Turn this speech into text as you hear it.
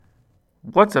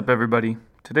What's up, everybody?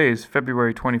 Today is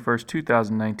February 21st,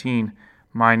 2019.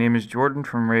 My name is Jordan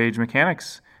from Rage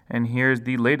Mechanics, and here's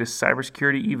the latest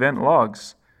cybersecurity event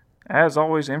logs. As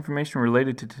always, information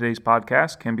related to today's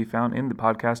podcast can be found in the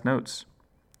podcast notes.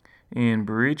 In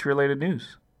breach-related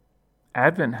news,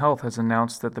 Advent Health has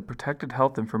announced that the protected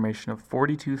health information of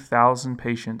 42,000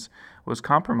 patients was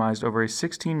compromised over a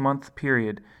 16-month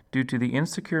period due to the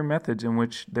insecure methods in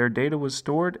which their data was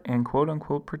stored and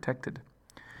quote-unquote protected.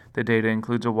 The data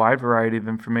includes a wide variety of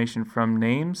information from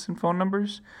names and phone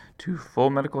numbers to full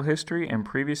medical history and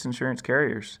previous insurance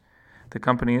carriers. The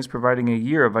company is providing a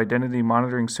year of identity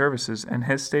monitoring services and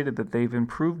has stated that they've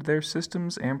improved their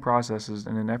systems and processes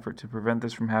in an effort to prevent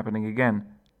this from happening again.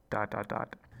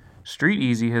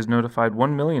 StreetEasy has notified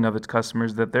 1 million of its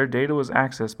customers that their data was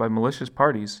accessed by malicious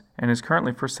parties and is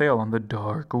currently for sale on the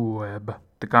dark web.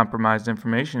 The compromised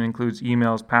information includes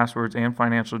emails, passwords, and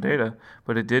financial data,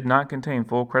 but it did not contain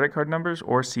full credit card numbers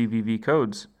or CVV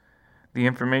codes. The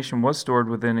information was stored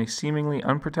within a seemingly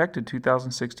unprotected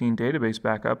 2016 database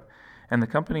backup, and the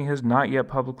company has not yet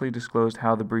publicly disclosed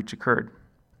how the breach occurred.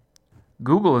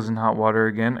 Google is in hot water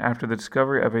again after the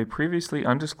discovery of a previously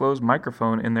undisclosed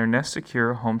microphone in their Nest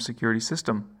Secure home security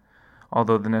system.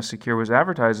 Although the Nest Secure was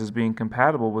advertised as being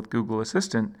compatible with Google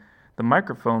Assistant, the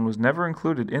microphone was never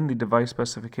included in the device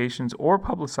specifications or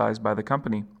publicized by the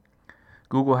company.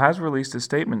 Google has released a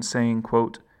statement saying,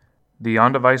 quote, "The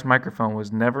on-device microphone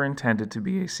was never intended to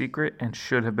be a secret and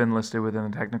should have been listed within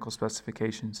the technical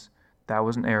specifications. That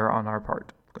was an error on our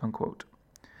part," unquote.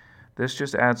 This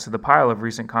just adds to the pile of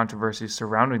recent controversies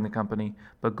surrounding the company,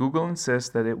 but Google insists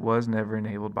that it was never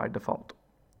enabled by default.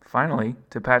 Finally,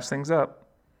 to patch things up,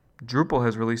 Drupal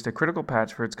has released a critical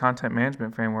patch for its content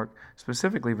management framework,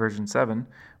 specifically version 7,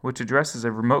 which addresses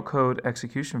a remote code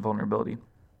execution vulnerability.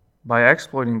 By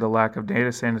exploiting the lack of data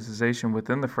sanitization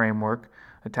within the framework,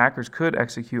 attackers could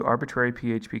execute arbitrary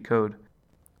PHP code.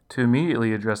 To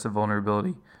immediately address the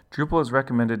vulnerability, Drupal has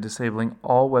recommended disabling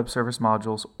all web service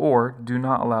modules or do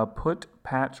not allow put,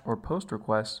 patch, or post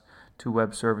requests to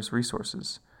web service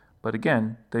resources. But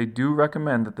again, they do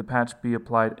recommend that the patch be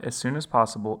applied as soon as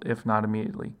possible, if not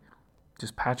immediately.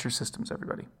 Just patch your systems,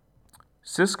 everybody.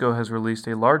 Cisco has released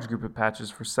a large group of patches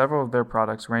for several of their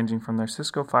products, ranging from their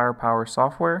Cisco Firepower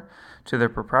software to their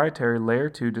proprietary Layer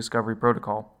 2 discovery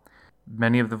protocol.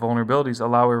 Many of the vulnerabilities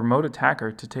allow a remote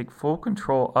attacker to take full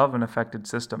control of an affected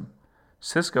system.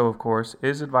 Cisco, of course,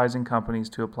 is advising companies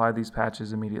to apply these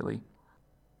patches immediately.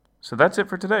 So that's it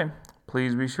for today.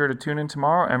 Please be sure to tune in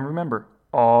tomorrow, and remember,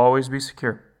 always be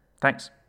secure. Thanks.